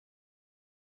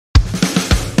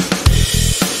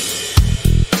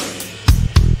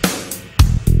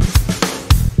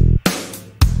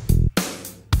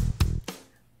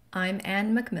I'm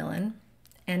Anne Macmillan,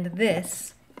 and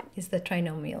this is the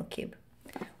Trinomial Cube.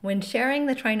 When sharing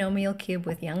the Trinomial Cube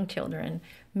with young children,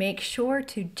 make sure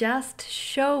to just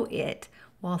show it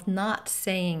while not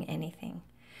saying anything.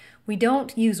 We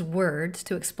don't use words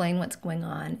to explain what's going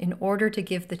on in order to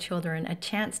give the children a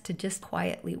chance to just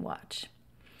quietly watch.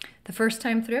 The first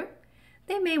time through,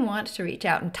 they may want to reach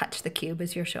out and touch the cube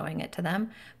as you're showing it to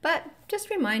them, but just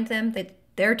remind them that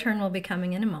their turn will be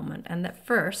coming in a moment, and that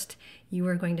first you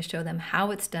are going to show them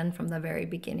how it's done from the very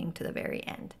beginning to the very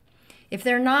end. If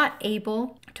they're not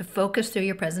able to focus through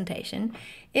your presentation,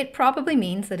 it probably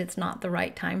means that it's not the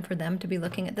right time for them to be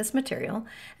looking at this material,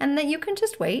 and that you can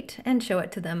just wait and show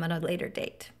it to them at a later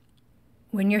date.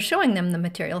 When you're showing them the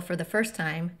material for the first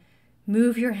time,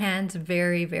 move your hands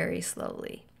very, very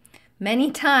slowly.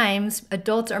 Many times,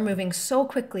 adults are moving so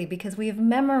quickly because we have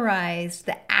memorized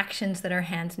the actions that our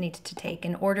hands need to take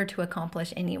in order to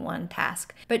accomplish any one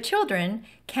task. But children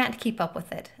can't keep up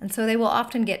with it, and so they will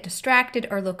often get distracted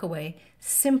or look away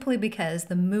simply because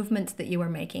the movements that you are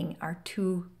making are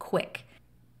too quick.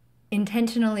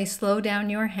 Intentionally slow down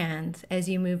your hands as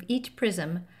you move each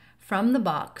prism from the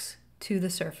box to the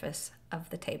surface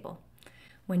of the table.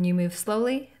 When you move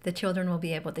slowly, the children will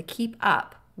be able to keep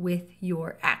up with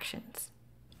your actions.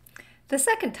 The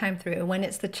second time through, when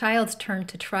it's the child's turn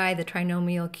to try the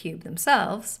trinomial cube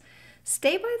themselves,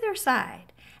 stay by their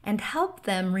side and help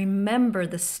them remember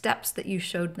the steps that you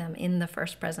showed them in the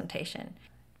first presentation.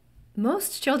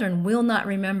 Most children will not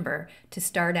remember to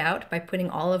start out by putting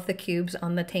all of the cubes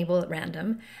on the table at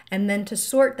random and then to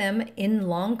sort them in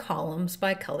long columns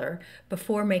by color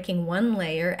before making one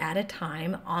layer at a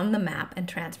time on the map and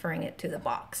transferring it to the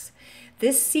box.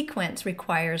 This sequence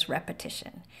requires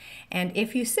repetition, and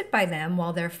if you sit by them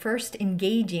while they're first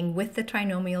engaging with the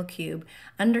trinomial cube,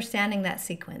 understanding that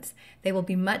sequence, they will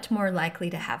be much more likely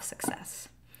to have success.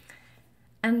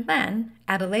 And then,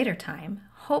 at a later time,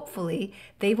 hopefully,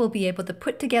 they will be able to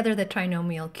put together the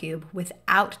trinomial cube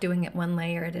without doing it one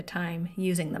layer at a time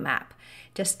using the map,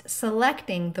 just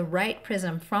selecting the right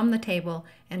prism from the table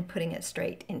and putting it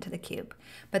straight into the cube.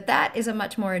 But that is a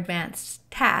much more advanced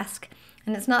task,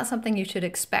 and it's not something you should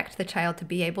expect the child to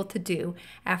be able to do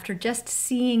after just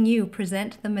seeing you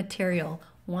present the material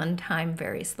one time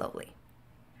very slowly.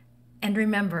 And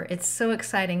remember, it's so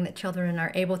exciting that children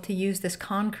are able to use this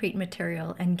concrete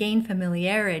material and gain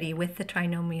familiarity with the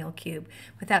trinomial cube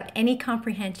without any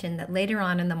comprehension that later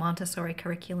on in the Montessori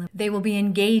curriculum, they will be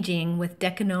engaging with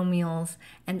decanomials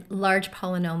and large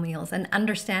polynomials and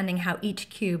understanding how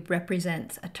each cube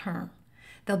represents a term.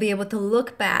 They'll be able to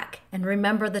look back and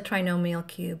remember the trinomial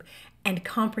cube and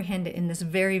comprehend it in this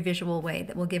very visual way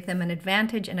that will give them an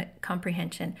advantage and a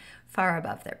comprehension far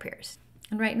above their peers.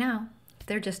 And right now,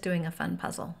 they're just doing a fun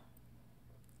puzzle.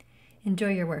 Enjoy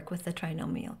your work with the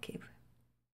trinomial cube.